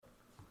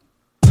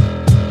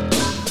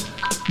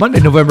Monday,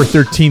 November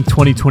 13th,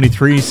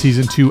 2023,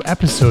 Season 2,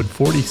 Episode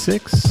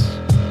 46.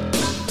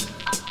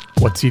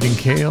 What's Eating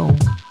Kale?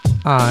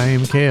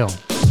 I'm Kale.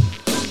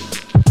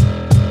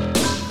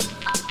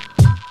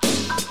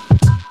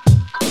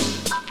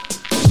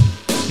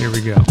 Here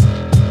we go.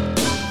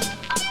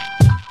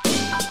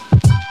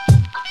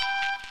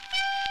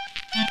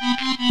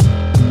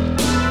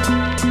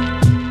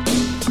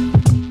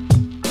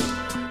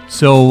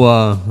 So,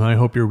 I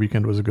hope your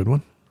weekend was a good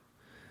one.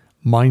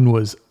 Mine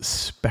was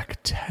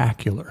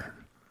spectacular.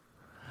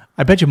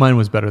 I bet you mine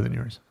was better than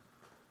yours.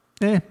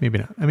 Maybe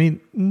not. I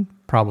mean,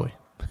 probably.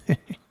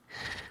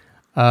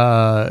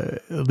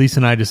 Lisa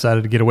and I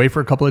decided to get away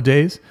for a couple of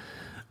days.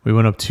 We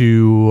went up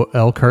to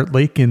Elkhart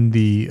Lake in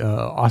the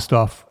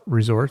Ostoff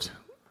resort.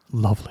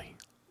 Lovely.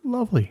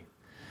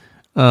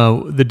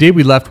 The day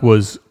we left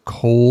was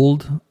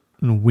cold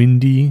and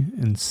windy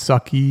and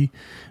sucky.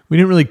 We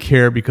didn't really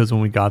care because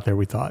when we got there,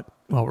 we thought,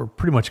 well, we're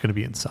pretty much going to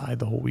be inside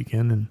the whole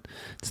weekend. And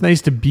it's nice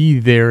to be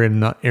there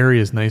and the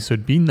area is nice. So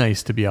it'd be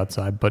nice to be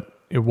outside, but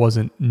it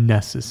wasn't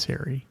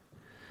necessary.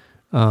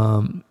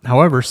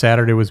 However,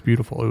 Saturday was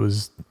beautiful. It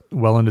was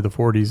well into the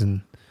 40s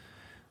and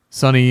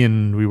sunny,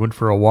 and we went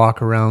for a walk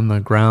around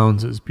the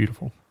grounds. It was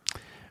beautiful.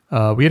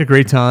 We had a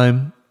great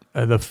time.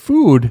 The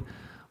food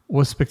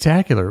was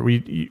spectacular.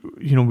 We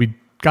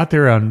got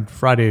there on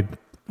Friday.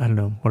 I don't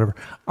know, whatever.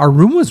 Our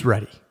room was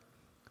ready.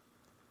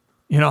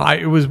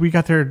 We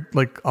got there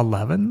like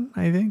 11,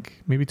 I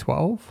think, maybe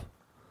 12,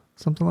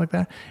 something like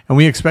that. And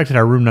we expected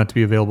our room not to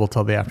be available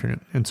till the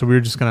afternoon. And so we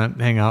were just going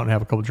to hang out and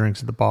have a couple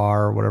drinks at the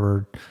bar or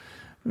whatever,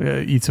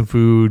 eat some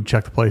food,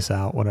 check the place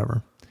out,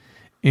 whatever.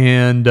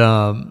 And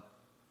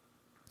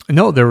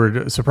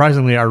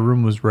surprisingly, our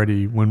room was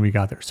ready when we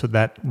got there. So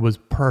that was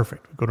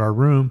perfect. We go to our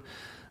room,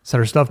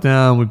 set our stuff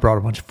down. We brought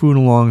a bunch of food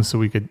along so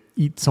we could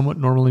eat somewhat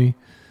normally.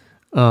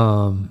 It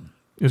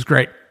was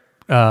great.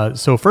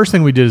 So first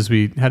thing we did is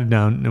we headed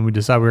down and we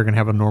decided we were going to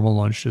have a normal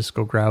lunch, just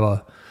go grab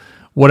a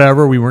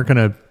whatever. We weren't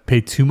going to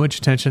pay too much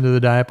attention to the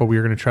diet, but we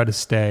were going to try to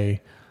stay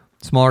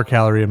smaller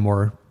calorie and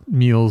more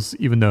meals,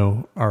 even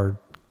though our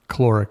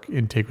caloric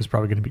intake was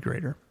probably going to be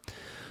greater.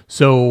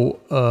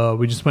 So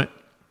we just went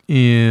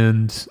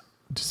and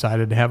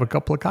decided to have a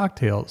couple of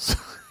cocktails.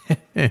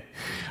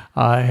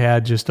 I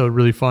had just a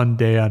really fun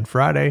day on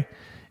Friday,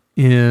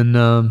 and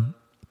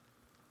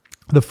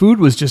the food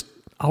was just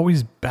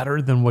always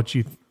better than what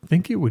you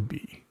think it would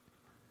be.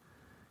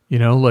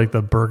 Like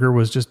the burger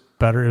was just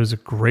better. It was a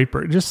great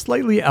burger, just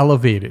slightly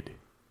elevated.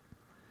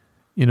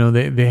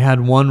 They had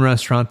one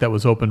restaurant that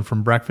was open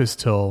from breakfast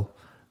till,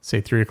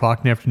 say, 3 o'clock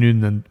in the afternoon,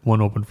 and then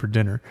one open for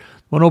dinner.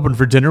 One open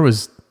for dinner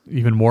was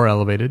even more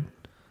elevated.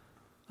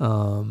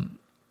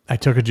 I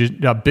took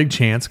a big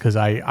chance because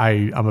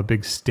I'm a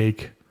big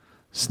steak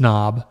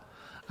snob.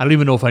 I don't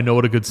even know if I know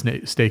what a good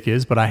steak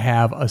is, but I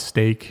have a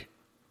steak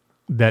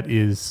that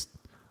is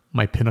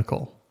my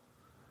pinnacle,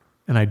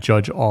 and I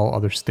judge all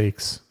other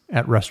steaks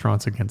at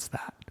restaurants against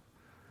that.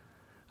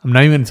 I'm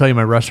not even going to tell you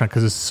my restaurant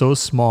because it's so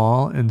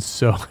small, and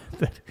so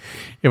that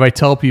if I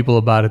tell people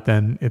about it,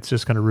 then it's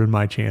just going to ruin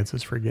my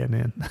chances for getting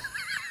in.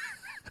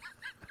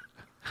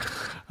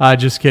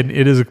 Just kidding.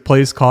 It is a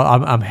place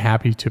called, I'm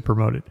happy to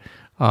promote it.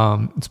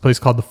 It's a place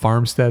called the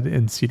Farmstead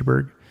in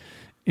Cedarburg,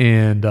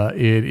 and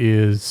it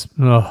is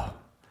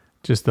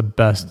just the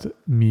best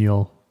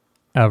meal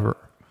ever.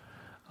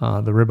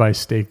 The ribeye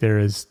steak there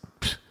is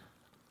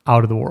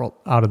out of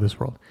this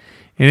world.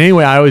 And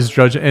anyway, I always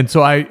judge it. And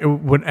so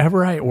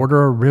whenever I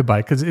order a ribeye,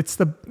 because it's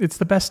the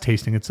best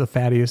tasting, it's the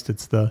fattiest,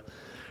 it's the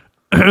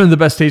the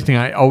best tasting,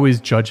 I always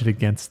judge it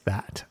against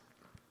that.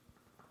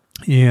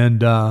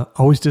 And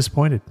always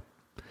disappointed.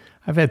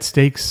 I've had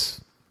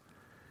steaks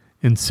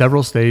in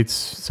several states,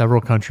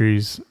 several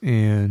countries,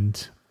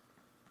 and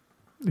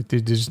they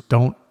just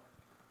don't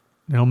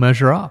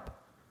measure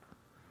up.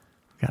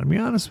 Got to be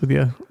honest with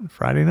you.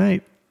 Friday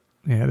night,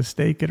 I had a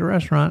steak at a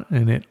restaurant,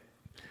 and it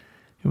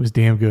was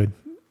damn good.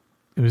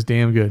 It was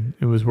damn good.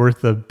 It was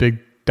worth the big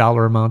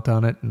dollar amount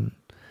on it, and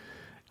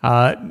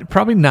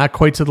probably not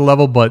quite to the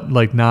level, but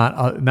like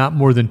not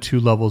more than 2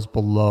 levels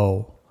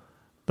below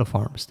the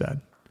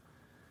Farmstead.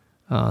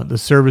 The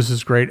service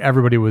is great.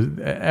 Everybody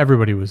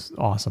was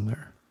awesome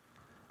there.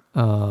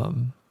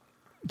 So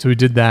we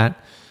did that.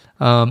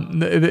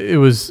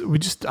 We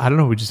just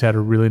had a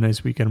really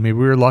nice weekend. Maybe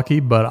we were lucky,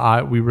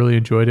 but we really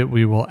enjoyed it.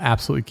 We will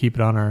absolutely keep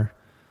it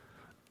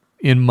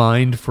in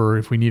mind for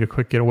if we need a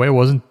quick getaway. It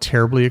wasn't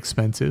terribly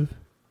expensive.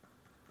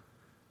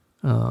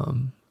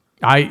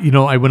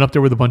 I went up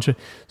there with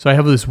so I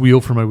have this wheel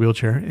for my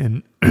wheelchair,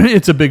 and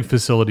it's a big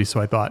facility. So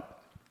I thought,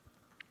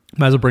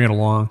 might as well bring it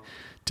along.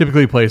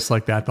 Typically a place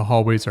like that, the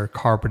hallways are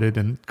carpeted,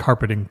 and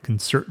carpeting can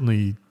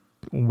certainly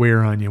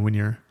wear on you when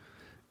you're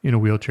in a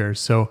wheelchair.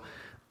 So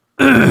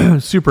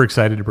super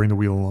excited to bring the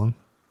wheel along.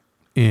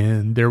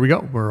 And there we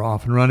go. We're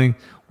off and running.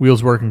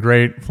 Wheel's working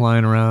great,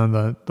 flying around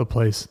the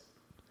place.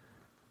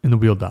 And the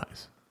wheel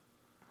dies.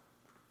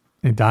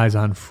 It dies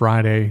on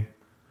Friday.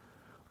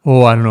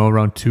 I don't know,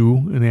 around 2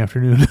 in the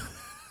afternoon.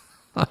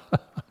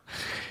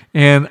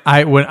 And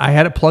I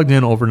had it plugged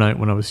in overnight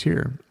when I was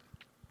here.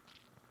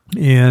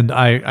 And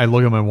I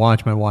look at my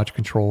watch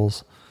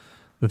controls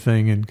the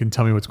thing and can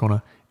tell me what's going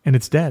on. And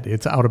it's dead.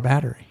 It's out of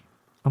battery.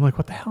 I'm like,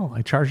 what the hell?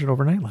 I charged it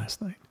overnight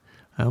last night.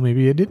 Well,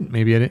 maybe I didn't.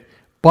 Maybe I didn't.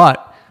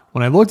 But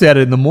when I looked at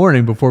it in the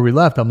morning before we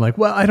left, I'm like,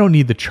 well, I don't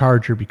need the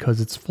charger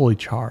because it's fully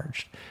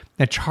charged.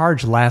 That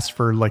charge lasts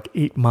for like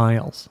 8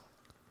 miles.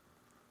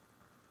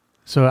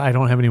 So I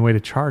don't have any way to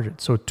charge it.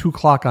 So at 2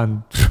 o'clock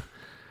on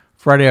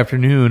Friday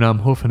afternoon, I'm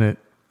hoofing it.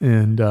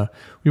 And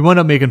we wound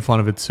up making fun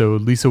of it. So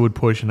Lisa would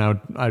push and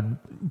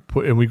I'd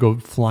put, and we'd go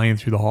flying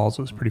through the halls.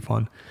 It was pretty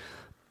fun.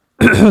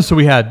 So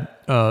we had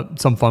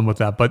some fun with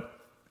that. But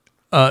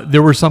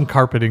there were some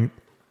carpeting.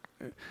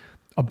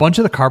 A bunch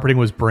of the carpeting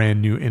was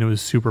brand new and it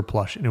was super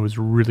plush and it was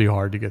really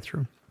hard to get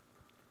through.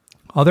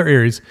 Other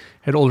areas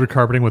had older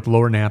carpeting with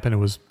lower nap and it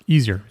was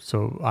easier.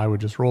 So I would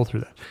just roll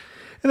through that.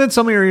 And then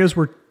some areas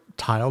were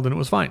tiled and it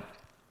was fine.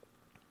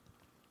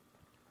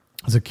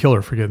 I was a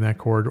killer for getting that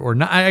cord, or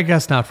not, I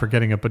guess not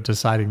forgetting it, but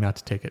deciding not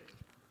to take it.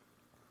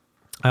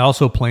 I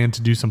also planned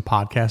to do some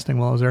podcasting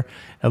while I was there,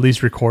 at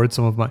least record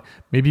some of my,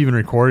 maybe even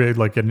record it,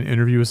 like an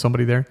interview with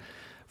somebody there.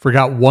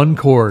 Forgot one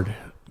cord,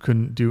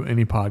 couldn't do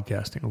any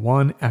podcasting,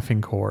 one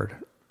effing cord.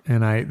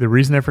 And the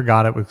reason I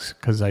forgot it was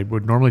because I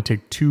would normally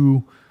take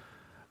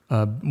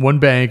one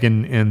bag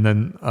and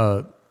then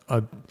a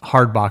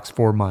hard box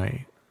for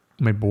my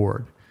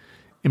board.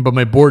 But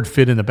my board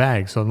fit in the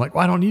bag. So I'm like,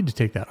 well, I don't need to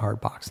take that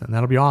hard box then.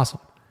 That'll be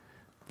awesome.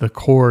 The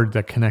cord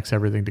that connects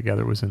everything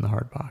together was in the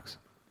hard box.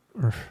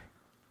 I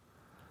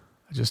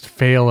just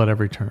fail at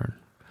every turn.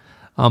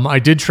 I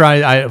did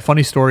try,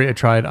 funny story, I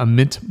tried a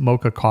mint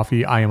mocha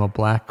coffee. I am a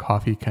black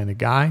coffee kind of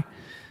guy.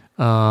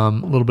 A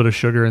little bit of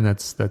sugar, and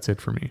that's it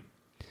for me.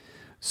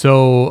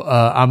 So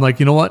I'm like,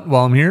 you know what?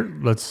 While I'm here,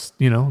 let's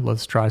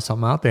try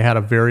something out. They had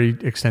a very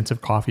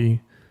extensive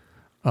coffee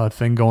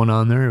thing going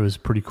on there. It was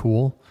pretty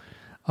cool.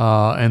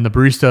 And the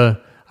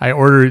barista, I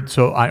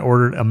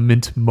ordered a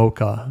mint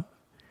mocha,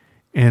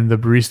 and the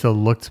barista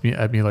looked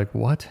at me like,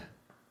 what?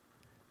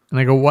 And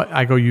I go, what?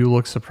 I go, you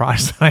look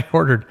surprised that I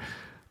ordered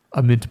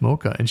a mint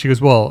mocha. And she goes,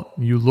 well,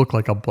 you look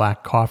like a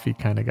black coffee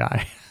kind of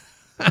guy.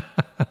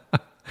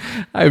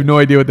 I have no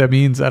idea what that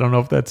means. I don't know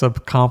if that's a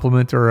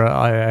compliment or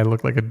I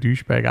look like a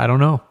douchebag. I don't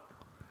know.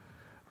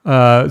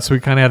 So we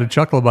kind of had a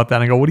chuckle about that.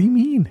 And I go, what do you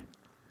mean?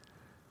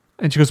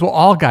 And she goes, well,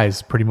 all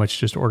guys pretty much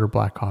just order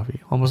black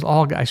coffee. Almost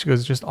all guys. She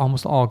goes, just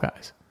almost all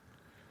guys.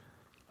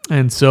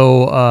 And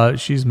so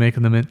she's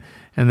making them in.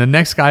 And the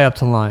next guy up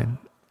to line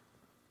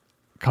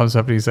comes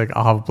up and he's like,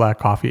 I'll have black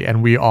coffee.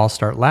 And we all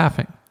start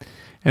laughing.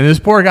 And this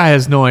poor guy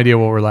has no idea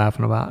what we're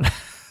laughing about.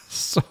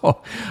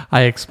 So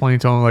I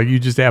explained to him, like, you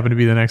just happen to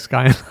be the next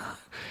guy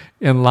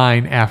in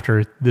line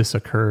after this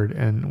occurred.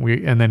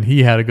 And then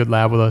he had a good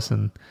laugh with us.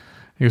 And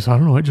he goes, I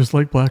don't know, I just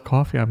like black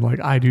coffee. I'm like,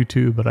 I do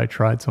too, but I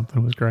tried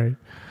something. It was great.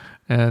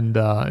 And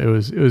it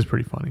was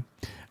pretty funny.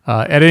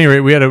 At any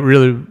rate, we had a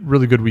really,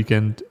 really good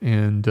weekend,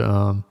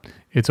 and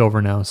it's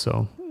over now,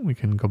 so we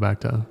can go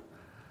back to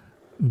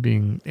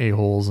being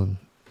a-holes and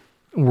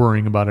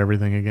worrying about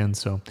everything again.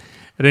 So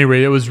at any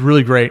rate, it was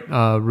really great.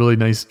 Really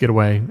nice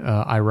getaway.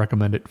 I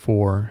recommend it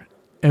for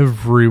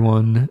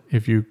everyone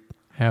if you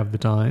have the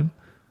time.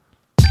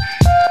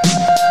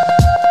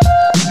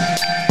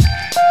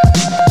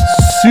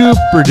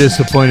 Super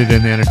disappointed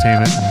in the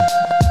entertainment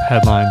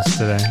headlines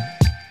today.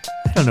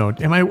 I don't know.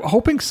 Am I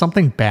hoping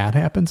something bad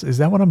happens? Is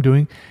that what I'm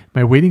doing?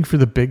 Am I waiting for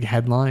the big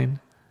headline?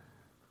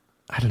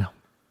 I don't know.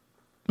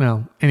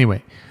 Well,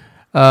 anyway,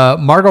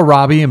 Margot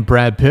Robbie and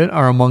Brad Pitt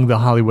are among the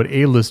Hollywood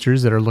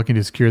A-listers that are looking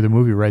to secure the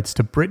movie rights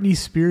to Britney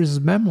Spears'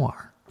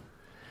 memoir.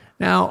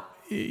 Now,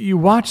 you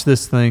watch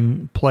this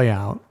thing play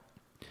out.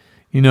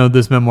 You know,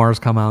 this memoir has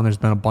come out, and there's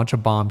been a bunch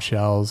of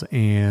bombshells,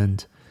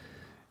 and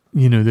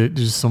you know,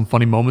 there's some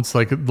funny moments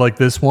like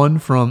this one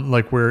from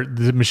like where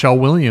Michelle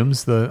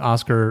Williams, the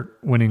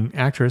Oscar-winning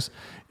actress,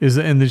 is,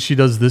 and then she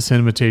does this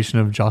imitation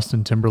of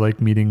Justin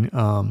Timberlake meeting.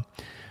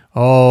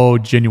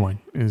 Genuine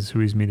is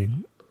who he's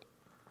meeting.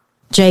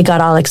 Jay got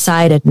all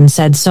excited and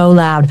said so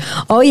loud,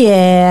 "Oh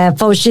yeah,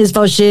 faux shiz,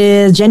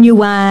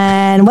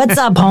 Genuine. What's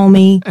up,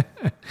 homie?"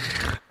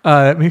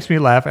 It makes me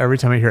laugh every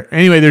time I hear it.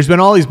 Anyway, there's been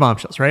all these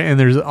bombshells, right? And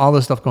there's all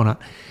this stuff going on,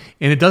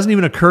 and it doesn't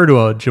even occur to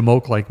a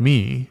jamoke like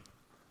me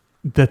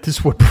that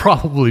this would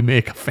probably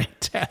make a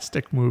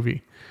fantastic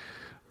movie,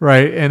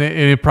 right? And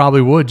it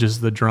probably would,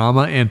 just the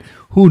drama. And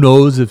who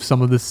knows if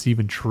some of this is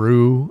even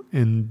true,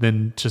 and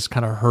then just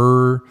kind of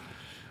her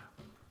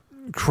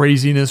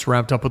craziness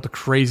wrapped up with the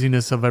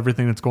craziness of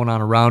everything that's going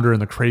on around her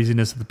and the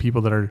craziness of the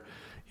people that are,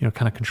 you know,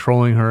 kind of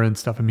controlling her and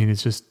stuff. I mean,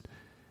 it's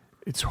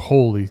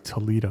holy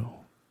Toledo,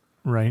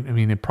 right? I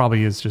mean, it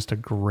probably is just a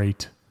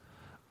great,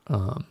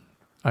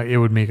 it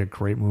would make a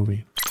great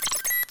movie.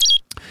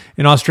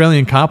 An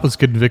Australian cop was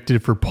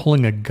convicted for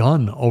pulling a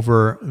gun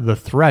over the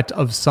threat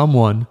of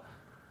someone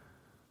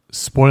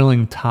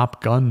spoiling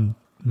Top Gun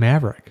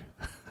Maverick.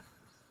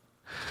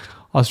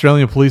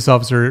 Australian police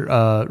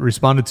officer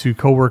responded to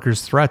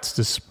co-workers' threats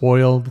to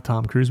spoil the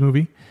Tom Cruise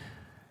movie.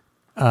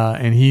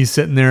 And he's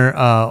sitting there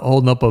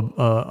holding up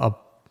a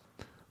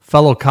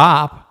fellow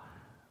cop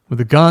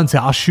with a gun,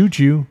 saying, "I'll shoot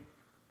you."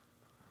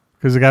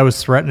 because the guy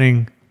was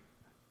threatening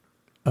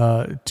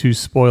to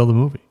spoil the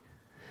movie.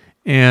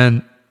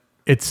 And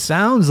it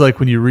sounds like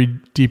when you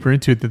read deeper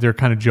into it that they're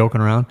kind of joking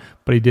around,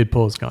 but he did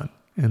pull his gun.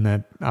 And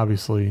that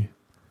obviously,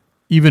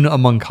 even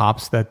among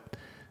cops, that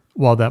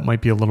while that might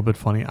be a little bit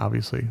funny,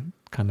 obviously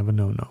kind of a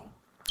no-no.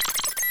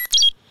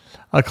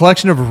 A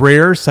collection of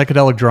rare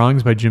psychedelic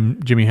drawings by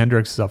Jimi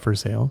Hendrix is up for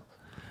sale.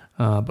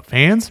 But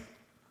fans,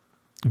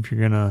 if you're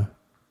going to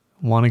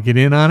want to get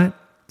in on it,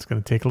 it's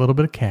going to take a little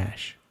bit of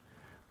cash.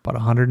 About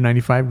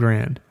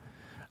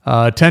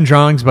 $195,000. 10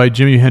 drawings by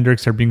Jimi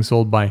Hendrix are being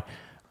sold by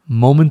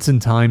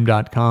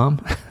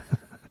momentsintime.com.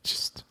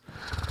 Just,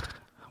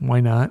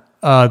 why not?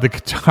 The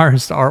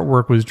guitarist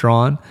artwork was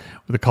drawn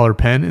with a color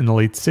pen in the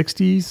late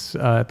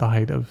 60s at the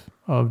height of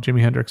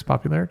Jimi Hendrix's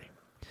popularity.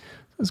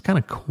 It's kind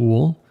of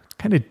cool.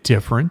 Kind of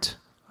different,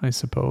 I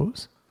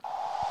suppose.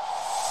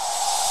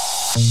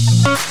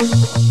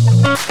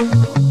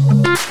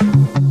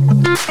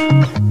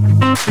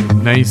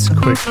 Nice,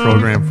 quick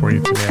program for you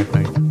today, I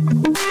think.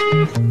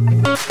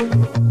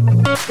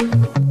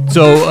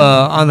 So,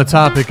 on the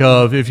topic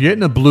of if you're getting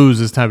the blues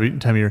this time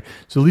of year,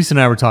 so Lisa and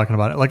I were talking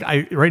about it. Like,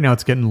 right now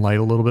it's getting light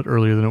a little bit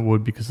earlier than it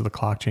would because of the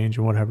clock change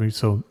and what have you.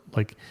 So,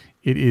 like,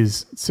 it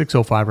is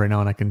 6:05 right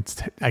now, and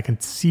I can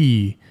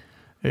see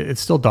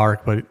it's still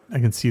dark, but I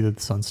can see that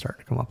the sun's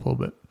starting to come up a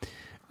little bit.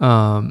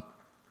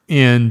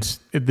 And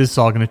this is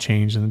all going to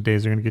change, and the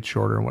days are going to get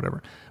shorter and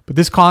whatever. But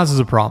this causes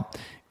a problem.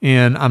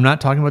 And I'm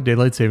not talking about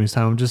daylight savings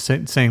time. I'm just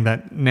saying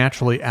that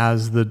naturally,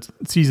 as the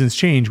seasons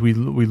change, we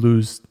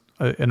lose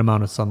an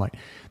amount of sunlight.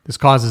 This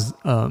causes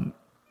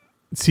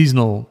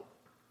seasonal,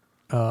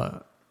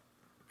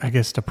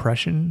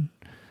 depression.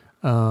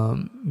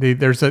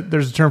 There's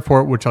a term for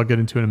it, which I'll get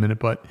into in a minute.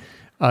 But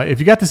if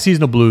you got the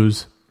seasonal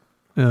blues,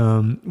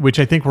 which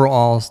I think we're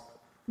all,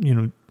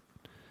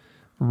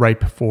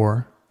 ripe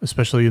for,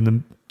 especially in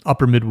the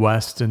upper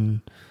Midwest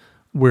and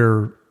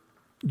where,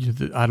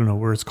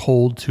 where it's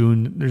cold too,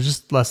 and there's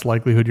just less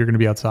likelihood you're going to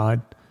be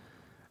outside.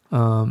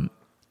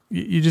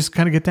 You just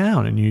kind of get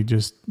down, and you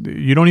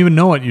don't even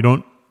know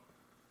it.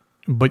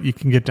 But you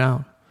can get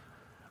down.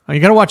 You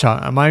got to watch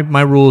out.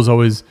 My rule is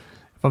always,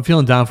 if I'm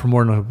feeling down for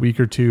more than a week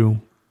or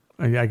two,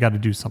 I got to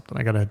do something.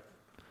 I got to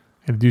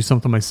do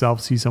something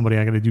myself, see somebody.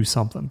 I got to do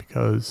something,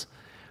 because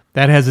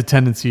that has a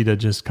tendency to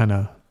just kind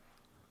of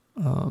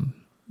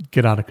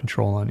get out of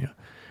control on you.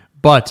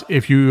 But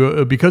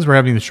because we're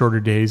having the shorter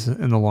days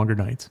and the longer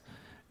nights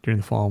during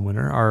the fall and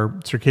winter, our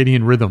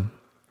circadian rhythm,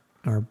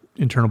 our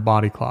internal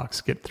body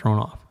clocks get thrown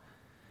off,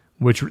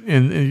 which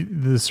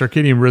in the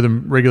circadian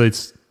rhythm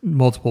regulates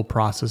multiple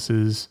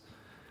processes.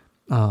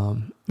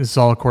 This is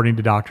all according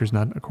to doctors,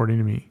 not according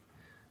to me.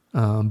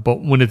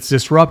 But when it's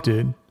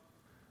disrupted,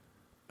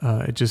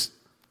 it just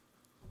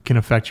can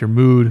affect your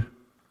mood,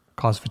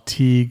 cause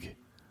fatigue,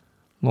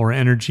 lower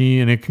energy,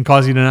 and it can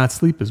cause you to not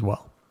sleep as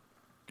well.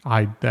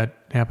 That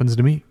happens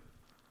to me.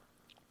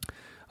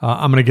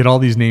 I'm going to get all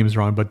these names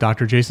wrong, but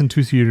Dr. Jason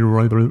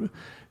Tuciarone,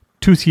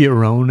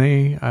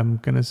 I'm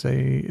going to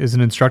say, is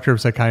an instructor of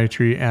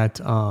psychiatry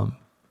at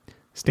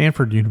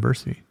Stanford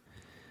University.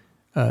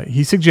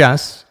 He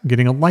suggests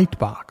getting a light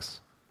box.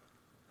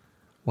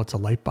 What's a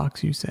light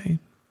box, you say?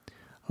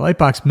 A light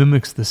box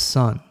mimics the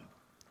sun.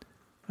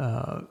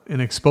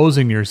 And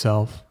exposing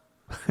yourself,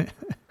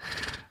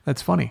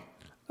 that's funny.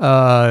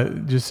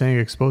 Just saying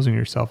exposing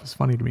yourself is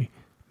funny to me.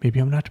 Maybe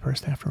I'm not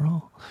depressed after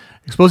all.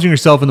 Exposing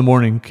yourself in the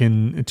morning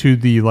to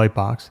the light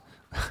box,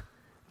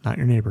 not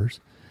your neighbors.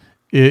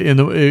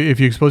 If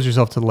you expose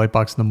yourself to the light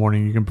box in the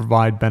morning, you can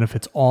provide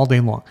benefits all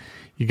day long.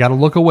 You got to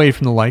look away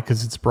from the light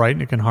because it's bright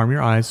and it can harm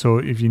your eyes. So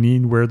if you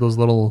need, wear those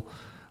little,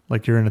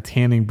 like you're in a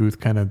tanning booth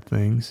kind of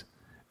things.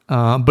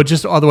 But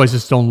just otherwise,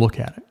 just don't look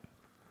at it.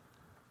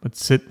 But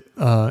sit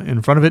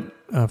in front of it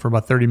for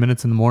about 30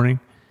 minutes in the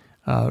morning.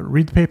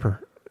 Read the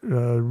paper.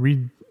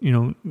 Do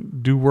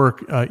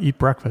work. Eat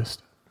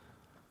breakfast.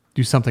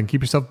 Do something.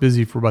 Keep yourself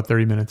busy for about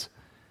 30 minutes.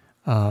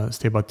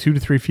 Stay about 2 to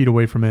 3 feet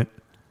away from it,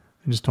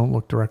 and just don't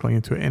look directly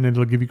into it. And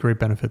it'll give you great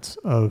benefits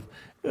of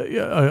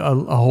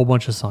a whole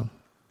bunch of sun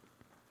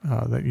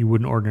that you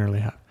wouldn't ordinarily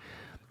have.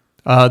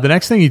 The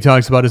next thing he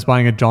talks about is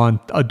buying a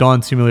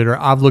dawn simulator.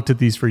 I've looked at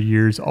these for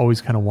years.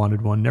 Always kind of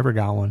wanted one. Never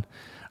got one.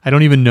 I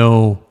don't even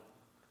know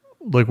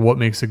like what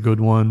makes a good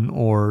one,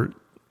 or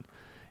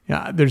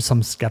there's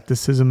some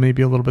skepticism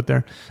maybe a little bit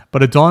there.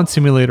 But a dawn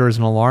simulator is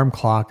an alarm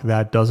clock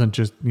that doesn't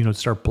just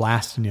start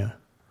blasting you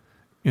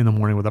in the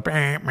morning with a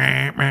bam,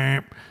 bam,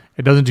 bam.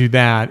 It doesn't do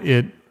that.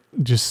 It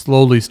just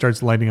slowly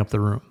starts lighting up the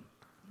room,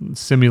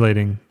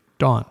 simulating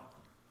dawn.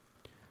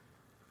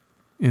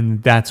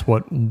 And that's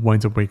what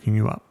winds up waking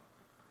you up.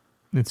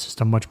 It's just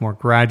a much more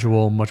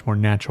gradual, much more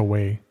natural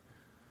way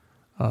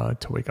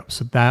to wake up.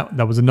 So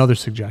that was another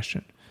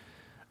suggestion.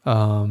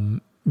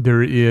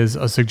 There is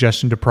a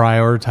suggestion to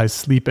prioritize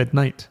sleep at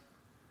night.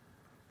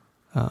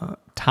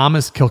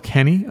 Thomas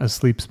Kilkenny, a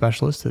sleep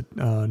specialist at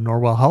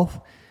Norwell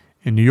Health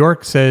in New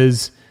York,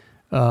 says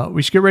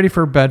we should get ready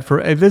for bed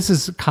this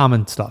is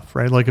common stuff,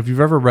 right? Like if you've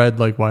ever read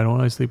like Why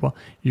Don't I Sleep Well,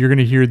 you're going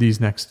to hear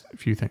these next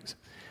few things.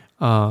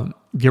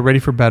 Get ready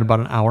for bed about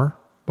an hour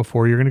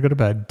before you're going to go to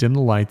bed. Dim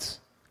the lights.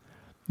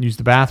 Use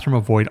the bathroom.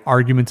 Avoid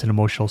arguments and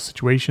emotional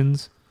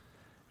situations.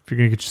 If you're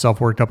going to get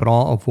yourself worked up at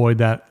all, avoid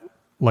that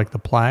like the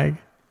plague.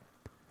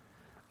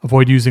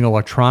 Avoid using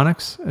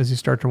electronics as you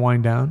start to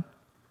wind down.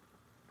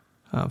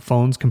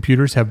 Phones,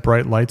 computers have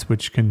bright lights,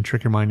 which can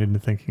trick your mind into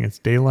thinking it's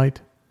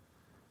daylight.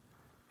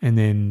 And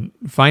then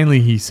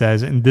finally he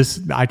says, and this,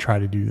 I try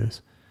to do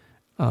this.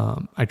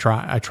 I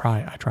try.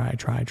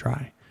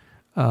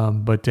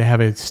 But to have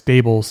a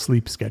stable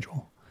sleep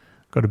schedule.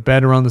 Go to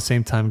bed around the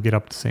same time, get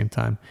up at the same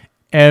time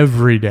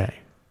every day.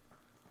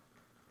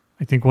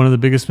 I think one of the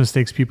biggest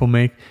mistakes people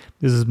make,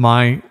 this is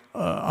my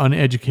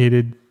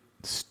uneducated,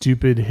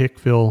 stupid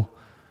Hickville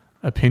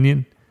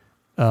opinion,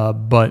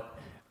 but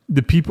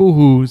the people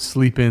who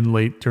sleep in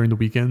late during the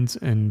weekends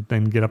and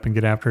then get up and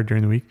get after it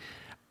during the week,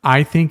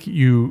 I think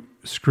you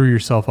screw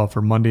yourself up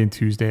for Monday and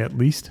Tuesday at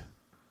least.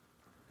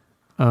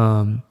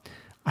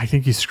 I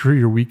think you screw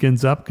your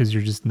weekends up because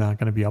you're just not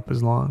going to be up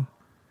as long.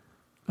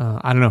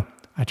 I don't know.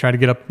 I try to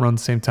get up around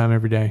the same time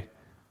every day.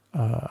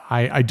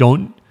 I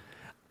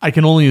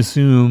can only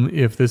assume,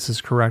 if this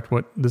is correct,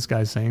 what this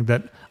guy's saying,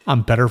 that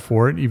I'm better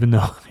for it, even though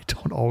I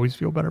don't always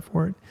feel better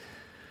for it.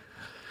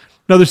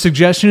 Another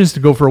suggestion is to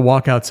go for a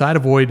walk outside.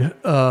 Avoid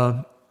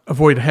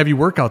heavy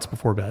workouts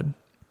before bed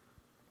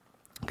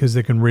because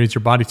they can raise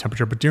your body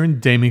temperature. But during the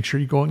day, make sure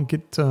you go out and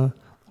get a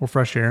little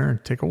fresh air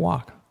and take a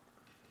walk.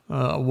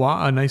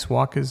 A nice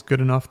walk is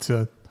good enough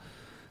to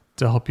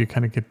help you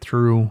kind of get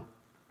through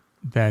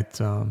that,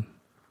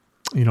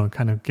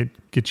 kind of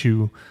get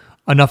you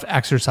enough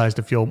exercise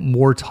to feel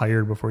more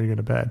tired before you go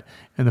to bed.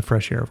 And the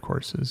fresh air, of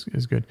course,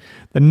 is good.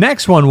 The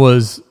next one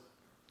was,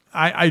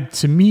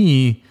 to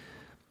me,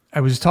 I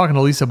was talking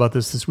to Lisa about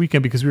this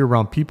weekend because we were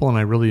around people and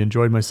I really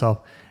enjoyed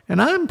myself.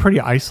 And I'm pretty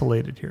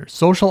isolated here.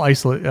 Social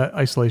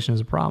isolation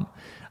is a problem.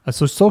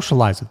 So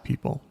socialize with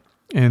people.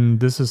 And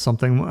this is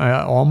something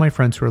all my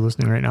friends who are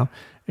listening right now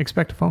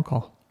expect a phone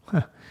call.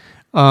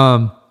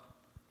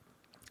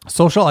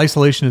 Social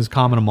isolation is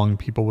common among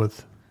people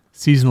with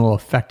seasonal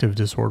affective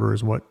disorder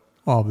is what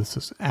all of this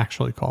is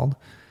actually called.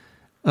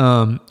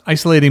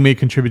 Isolating may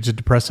contribute to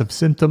depressive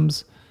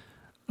symptoms.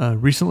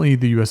 Recently,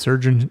 the U.S.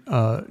 Surgeon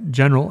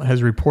General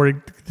has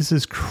reported, this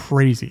is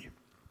crazy.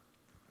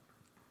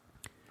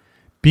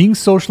 Being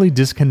socially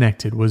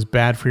disconnected was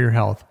bad for your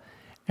health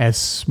as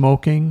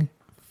smoking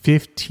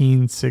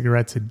 15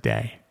 cigarettes a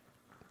day.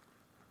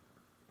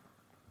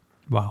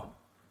 Wow.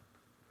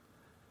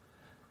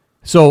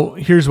 So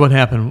here's what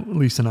happened,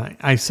 Lisa and I.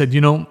 I said,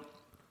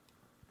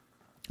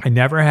 I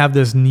never have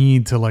this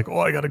need to I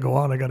got to go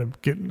out. I got to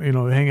get,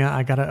 hang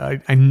out.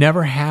 I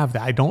never have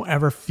that. I don't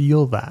ever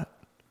feel that.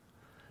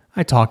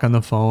 I talk on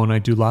the phone. I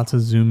do lots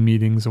of Zoom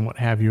meetings and what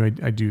have you.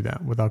 I do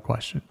that without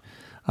question.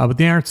 But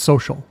they aren't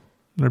social.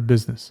 They're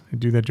business. I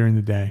do that during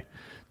the day.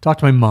 Talk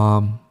to my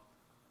mom,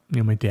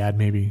 my dad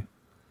maybe.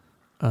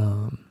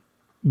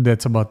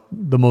 That's about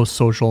the most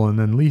social, and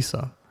then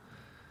Lisa.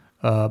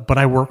 But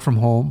I work from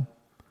home.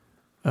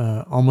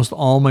 Almost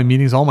all my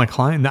meetings, all my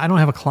clients, I don't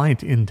have a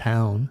client in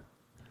town.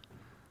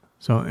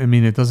 So,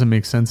 it doesn't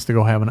make sense to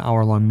go have an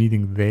hour-long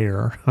meeting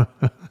there,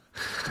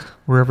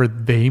 wherever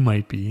they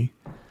might be.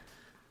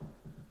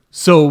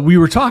 So we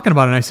were talking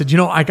about it, and I said,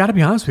 I got to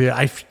be honest with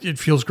you, it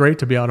feels great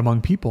to be out among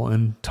people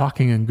and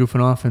talking and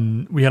goofing off,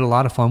 and we had a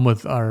lot of fun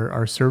with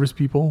our service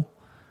people.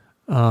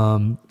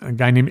 A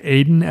guy named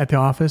Aiden at the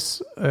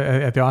office,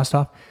 at the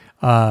Ostoff.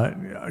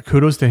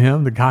 Kudos to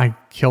him. The guy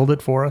killed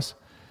it for us.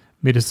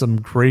 Made us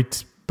some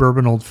great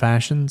bourbon old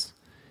fashions.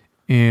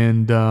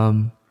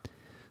 And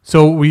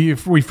so we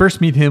first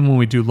meet him when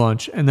we do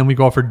lunch, and then we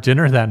go out for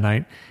dinner that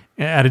night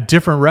at a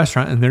different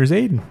restaurant, and there's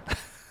Aiden.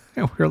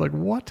 And we were like,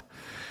 what?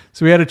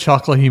 So we had a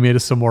chuckle. He made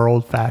us some more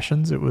old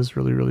fashions. It was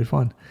really, really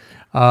fun.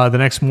 The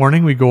next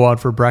morning, we go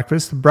out for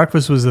breakfast.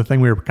 Breakfast was the thing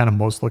we were kind of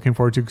most looking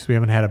forward to because we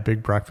haven't had a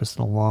big breakfast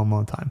in a long,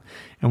 long time.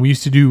 And we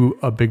used to do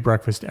a big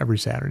breakfast every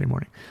Saturday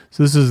morning.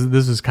 So this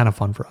is kind of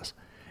fun for us.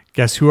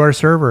 Guess who our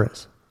server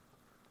is?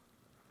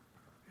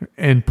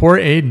 And poor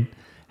Aiden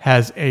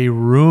has a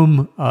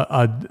room,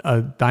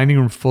 a dining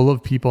room full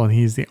of people, and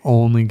he's the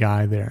only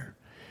guy there.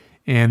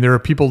 And there are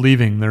people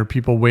leaving. There are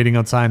people waiting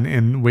outside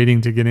and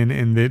waiting to get in,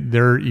 and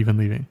they're even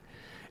leaving.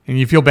 And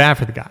you feel bad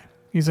for the guy.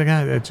 He's like,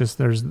 I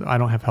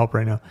don't have help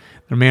right now.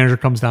 The manager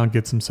comes down,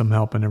 gets him some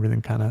help, and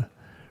everything kind of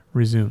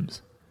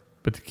resumes.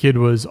 But the kid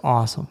was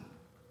awesome.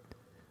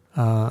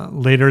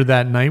 Later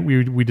that night,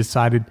 we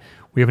decided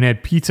we haven't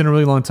had pizza in a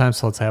really long time,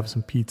 so let's have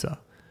some pizza.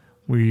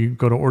 We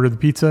go to order the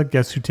pizza.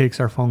 Guess who takes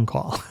our phone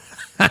call?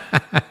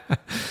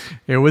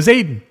 It was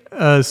Aiden.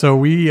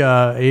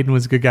 Aiden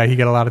was a good guy. He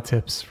got a lot of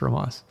tips from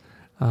us.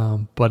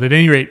 But at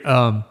any rate,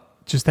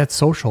 just that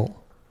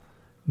social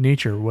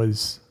nature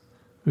was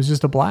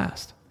just a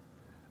blast.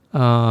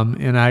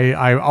 And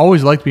I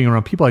always liked being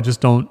around people. I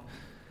don't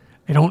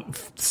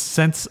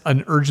sense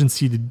an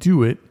urgency to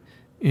do it.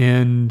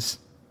 And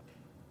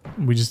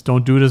we just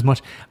don't do it as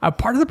much.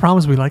 Part of the problem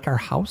is we like our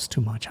house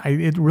too much.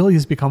 It really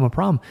has become a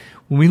problem.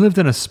 When we lived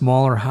in a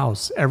smaller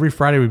house, every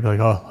Friday we'd be like,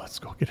 oh, let's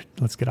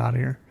get out of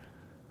here.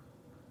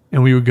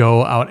 And we would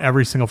go out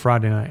every single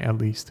Friday night at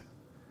least.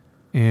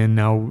 And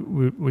now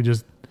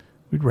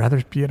we'd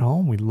rather be at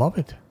home. We love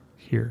it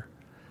here.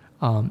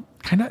 I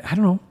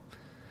don't know.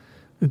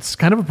 It's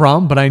kind of a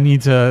problem, but I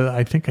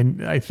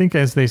think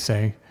as they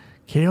say,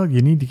 Kale,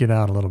 you need to get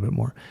out a little bit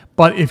more.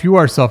 But if you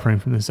are suffering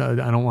from this, I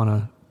don't want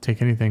to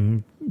take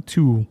anything I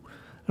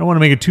don't want to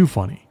make it too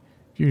funny.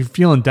 If you're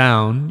feeling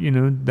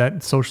down,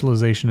 that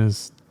socialization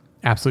is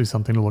absolutely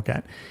something to look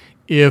at.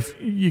 If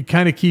you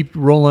kind of keep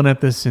rolling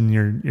at this and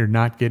you're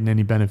not getting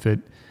any benefit,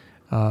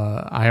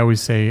 I always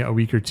say a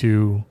week or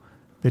two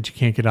that you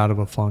can't get out of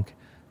a funk,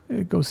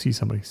 go see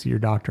somebody, see your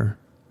doctor.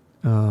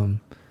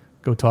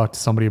 Go talk to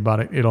somebody about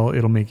it.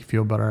 It'll make you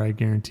feel better. I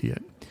guarantee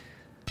it.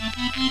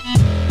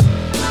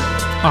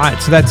 All right,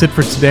 so that's it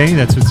for today.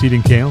 That's what's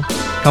eating Kale.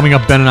 Coming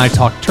up, Ben and I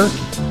talk turkey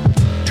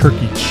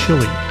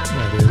chili,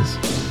 that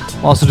is.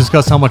 We'll also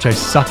discuss how much I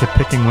suck at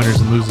picking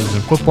winners and losers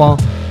in football.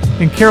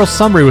 And Carol's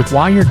summary with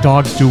why your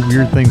dogs do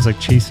weird things like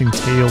chasing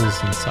tails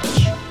and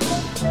such.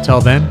 Till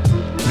then,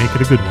 make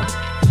it a good one.